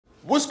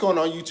What's going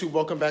on, YouTube?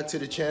 Welcome back to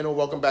the channel.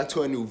 Welcome back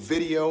to a new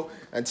video.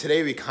 And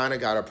today we kind of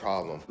got a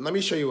problem. Let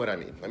me show you what I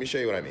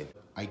mean.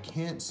 I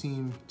can't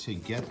seem to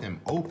get them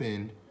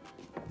open.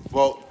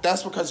 Well,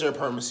 that's because they're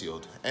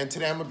Permasealed. And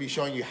today I'm gonna be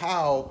showing you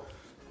how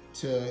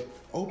to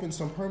open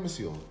some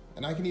Permaseal.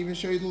 And I can even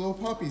show you the little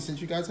puppy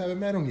since you guys haven't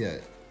met him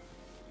yet.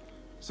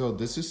 So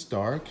this is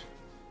Stark.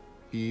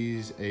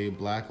 He's a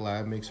black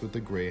lab mixed with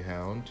a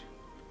greyhound.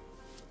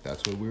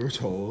 That's what we were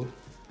told.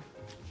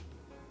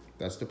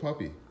 That's the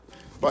puppy.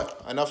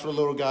 But enough of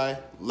the little guy.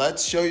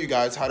 Let's show you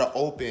guys how to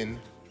open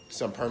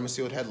some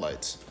Permasealed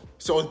headlights.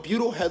 So with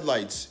butyl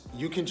headlights,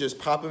 you can just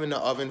pop them in the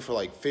oven for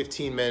like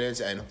 15 minutes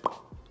and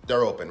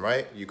they're open,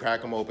 right? You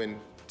crack them open,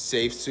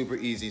 safe, super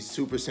easy,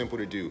 super simple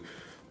to do.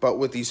 But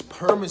with these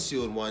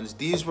Permasealed ones,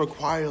 these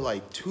require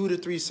like 2 to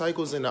 3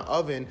 cycles in the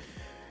oven,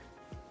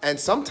 and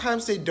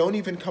sometimes they don't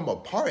even come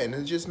apart, and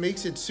it just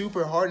makes it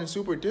super hard and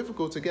super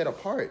difficult to get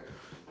apart.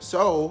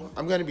 So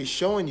I'm gonna be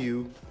showing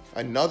you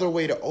another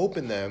way to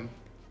open them,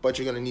 but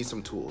you're gonna need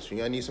some tools. You're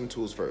gonna need some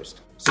tools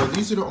first. So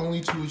these are the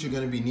only tools you're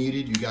gonna be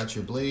needed. You got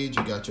your blades,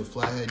 you got your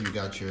flathead, you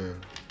got your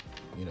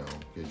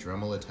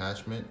Dremel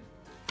attachment,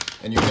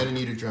 and you're gonna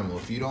need a Dremel.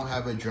 If you don't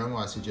have a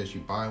Dremel, I suggest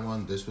you buy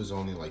one. This was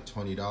only like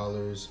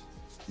 $20.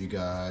 You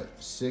got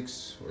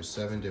 6 or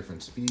 7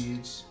 different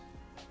speeds.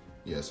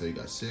 Yeah, so you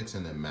got 6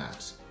 and then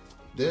max.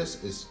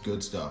 This is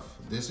good stuff.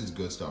 This is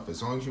good stuff.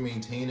 As long as you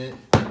maintain it,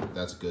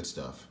 that's good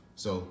stuff.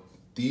 So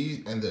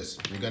these and this,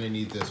 you're gonna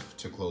need this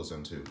to close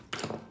them too.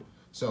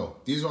 So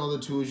these are all the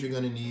tools you're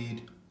gonna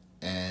need,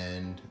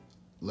 and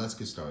let's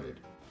get started.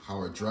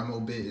 Our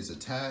Dremel bit is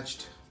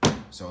attached.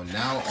 So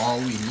now all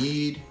we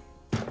need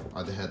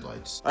are the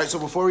headlights. All right, so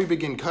before we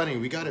begin cutting,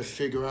 we gotta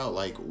figure out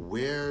like,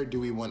 where do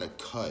we wanna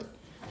cut?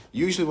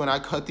 Usually when I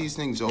cut these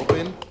things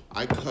open,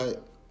 I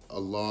cut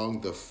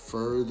along the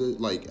further,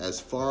 like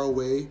as far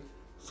away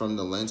from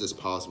the lens as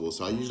possible.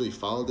 So I usually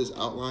follow this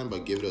outline,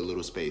 but give it a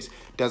little space.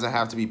 It doesn't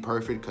have to be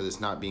perfect because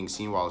it's not being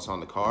seen while it's on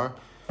the car,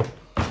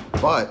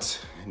 but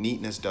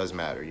neatness does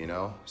matter, you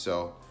know?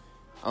 So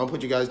I'm gonna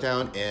put you guys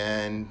down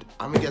and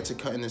I'm gonna get to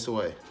cutting this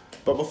away.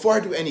 But before I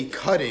do any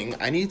cutting,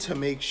 I need to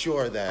make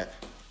sure that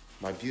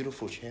my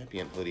beautiful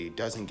champion hoodie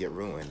doesn't get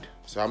ruined.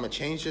 So I'm gonna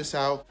change this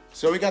out.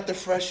 So we got the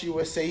Fresh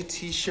USA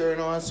t-shirt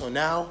on, so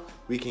now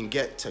we can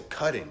get to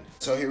cutting.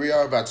 So here we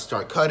are about to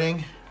start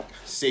cutting.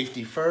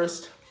 Safety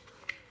first.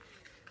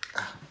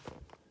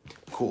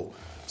 Cool.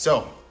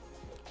 So,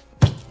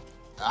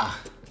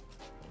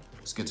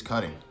 let's get to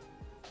cutting.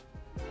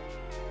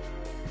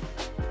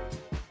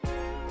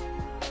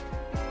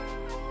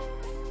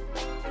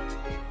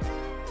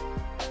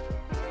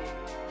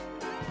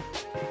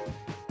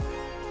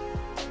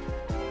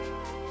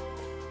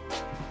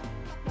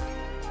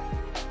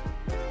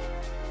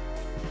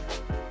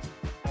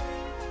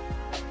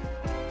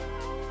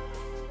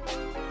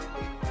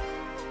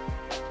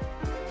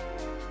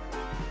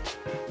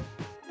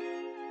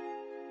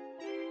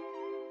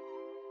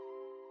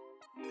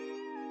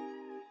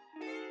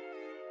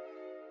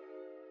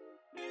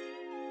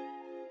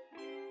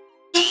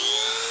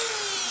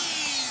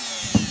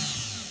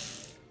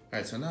 All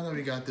right, so now that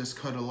we got this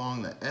cut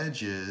along the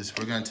edges,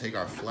 we're gonna take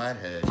our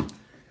flathead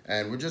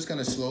and we're just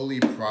gonna slowly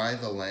pry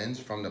the lens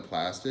from the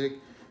plastic,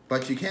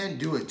 but you can't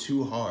do it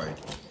too hard.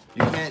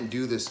 You can't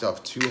do this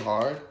stuff too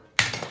hard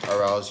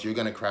or else you're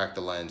gonna crack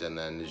the lens and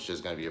then it's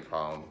just gonna be a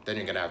problem. Then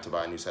you're gonna have to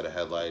buy a new set of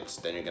headlights,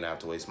 then you're gonna have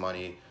to waste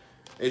money.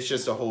 It's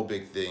just a whole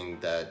big thing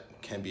that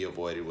can be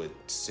avoided with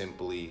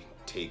simply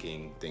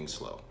taking things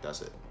slow.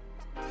 That's it.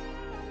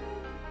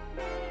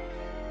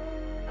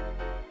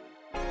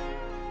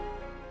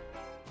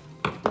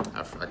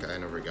 I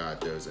never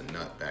got, there's a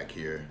nut back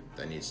here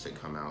that needs to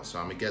come out. So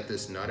I'm gonna get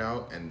this nut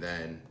out and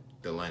then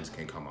the lens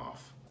can come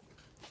off.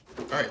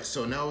 All right,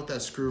 so now with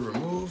that screw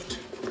removed,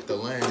 the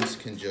lens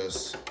can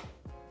just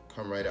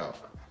come right out.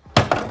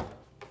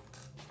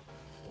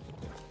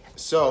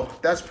 So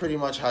that's pretty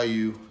much how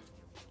you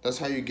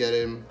get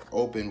him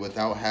open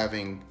without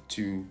having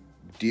to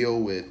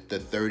deal with the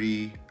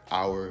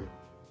 30-hour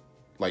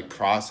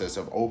process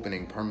of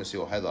opening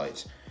Permaseal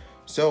headlights.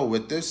 So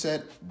with this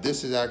set,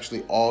 this is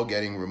actually all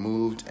getting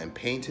removed and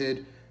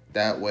painted.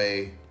 That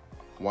way,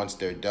 once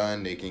they're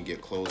done, they can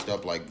get closed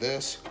up like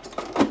this.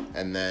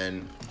 And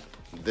then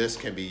this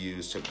can be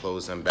used to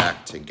close them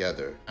back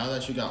together. Now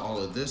that you got all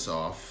of this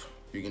off,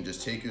 you can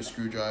just take your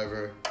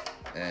screwdriver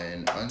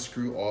and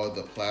unscrew all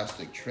the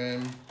plastic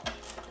trim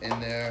in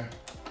there.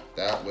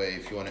 That way,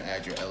 if you want to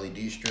add your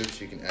LED strips,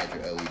 you can add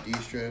your LED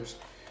strips.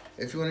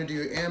 If you want to do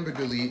your amber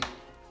delete,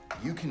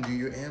 you can do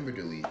your amber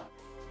delete.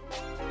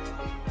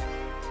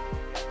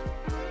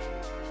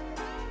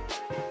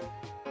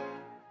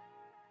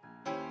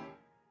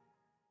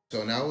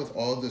 So now with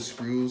all the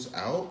screws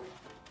out,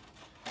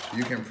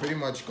 you can pretty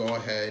much go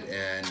ahead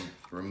and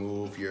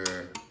remove your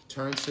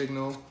turn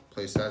signal,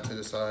 place that to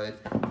the side,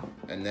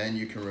 and then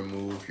you can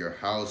remove your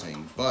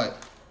housing.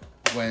 But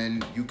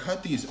when you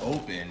cut these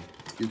open,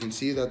 you can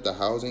see that the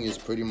housing is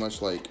pretty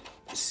much like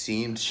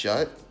seamed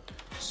shut.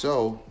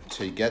 So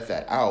to get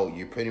that out,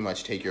 you pretty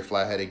much take your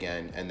flathead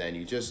again, and then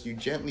you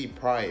gently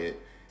pry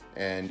it.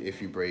 And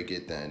if you break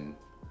it, then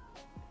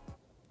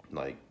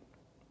like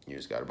you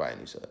just gotta buy a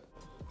new set.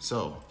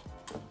 So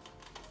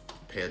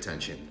pay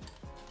attention.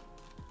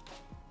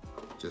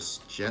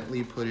 Just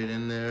gently put it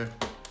in there.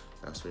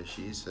 That's what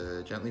she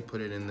said. Gently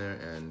put it in there,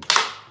 and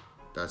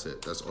that's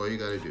it. That's all you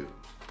gotta do.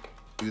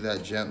 Do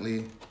that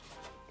gently,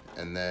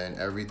 and then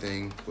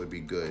everything would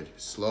be good.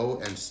 Slow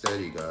and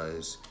steady,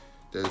 guys.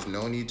 There's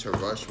no need to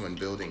rush when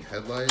building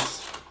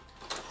headlights,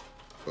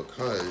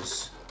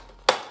 because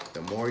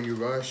the more you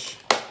rush,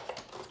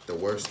 the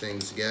worse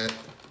things get,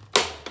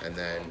 and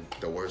then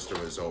the worse the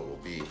result will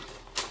be.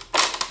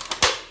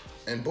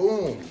 And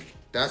boom,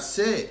 that's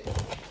it.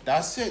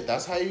 That's it.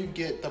 That's how you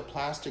get the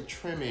plastic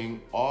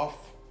trimming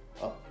off.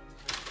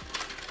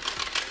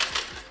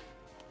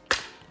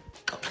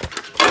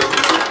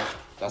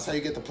 That's how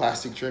you get the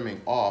plastic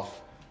trimming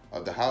off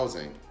of the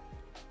housing.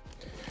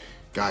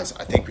 Guys,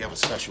 I think we have a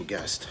special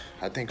guest.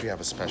 I think we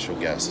have a special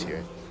guest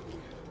here.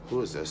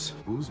 Who is this?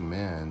 Who's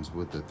man's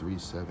with the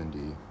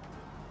 370?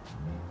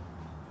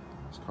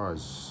 This car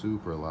is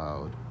super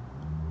loud.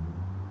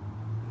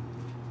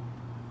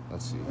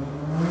 Let's see.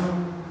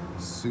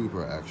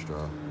 Super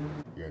extra.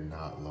 You're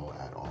not low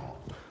at all.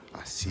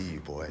 I see you,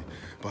 boy.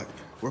 But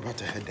we're about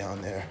to head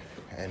down there,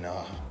 and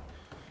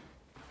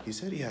he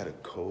said he had a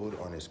code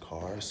on his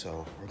car,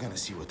 so we're gonna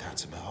see what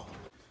that's about.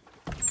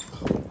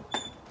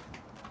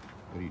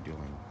 What are you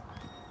doing?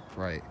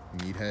 Right,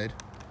 meathead.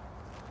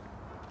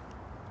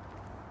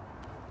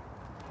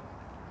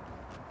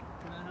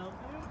 Can I help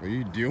you? What are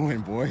you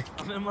doing, boy?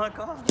 I'm in my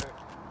car.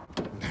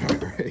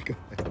 Alright, go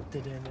ahead.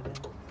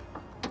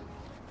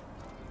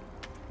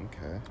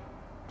 Okay.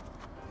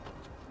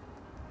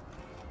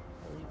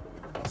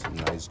 Some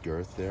nice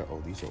girth there.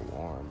 Oh, these are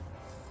warm.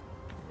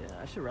 Yeah,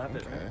 I should wrap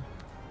it, right?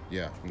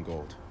 Yeah, in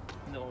gold.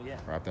 No, yeah.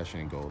 Wrap that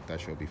shit in gold.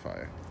 That shit'll be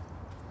fire.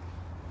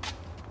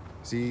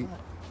 See,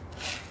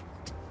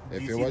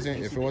 if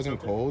it wasn't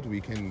cold,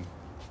 we can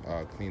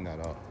clean that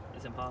up.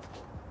 It's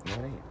impossible. No,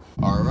 it ain't.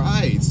 All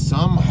right,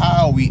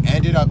 somehow we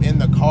ended up in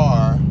the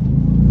car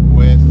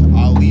with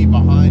Ali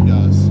behind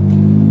us,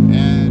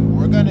 and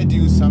we're gonna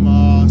do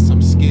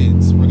some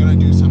skids. We're gonna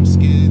do some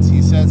skids.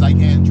 He says I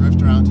can't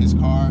drift around his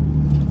car.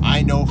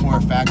 I know for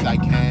a fact I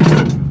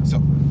can. So,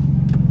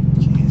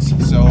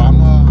 jeez. So I'm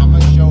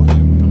gonna show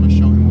him. I'm gonna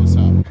show him what's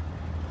up.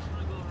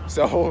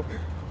 So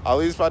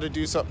Ali's about to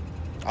do some.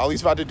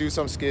 Ali's about to do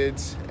some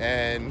skids,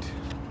 and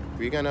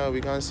we're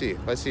gonna see.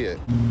 Let's see it.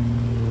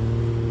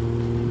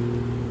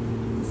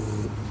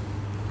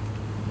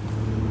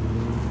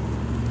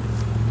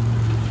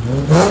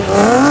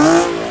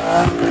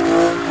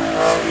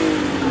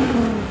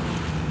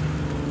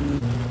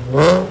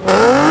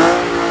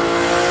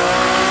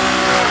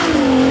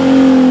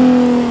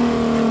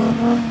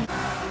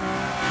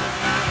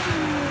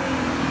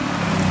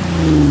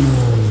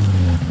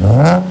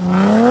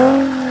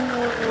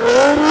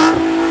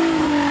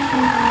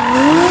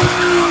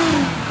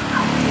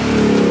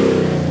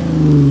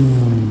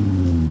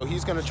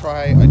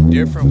 Try a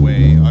different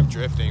way of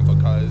drifting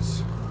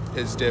because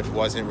his diff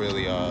wasn't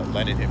really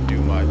letting him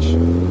do much.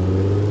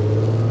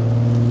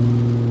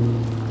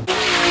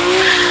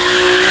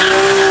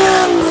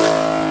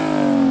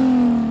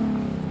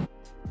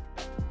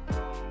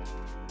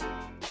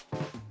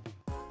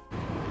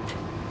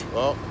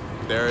 Well,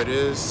 there it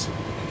is.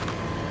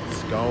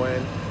 It's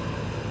going.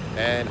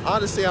 And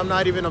honestly, I'm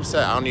not even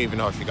upset. I don't even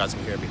know if you guys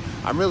can hear me.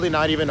 I'm really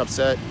not even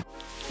upset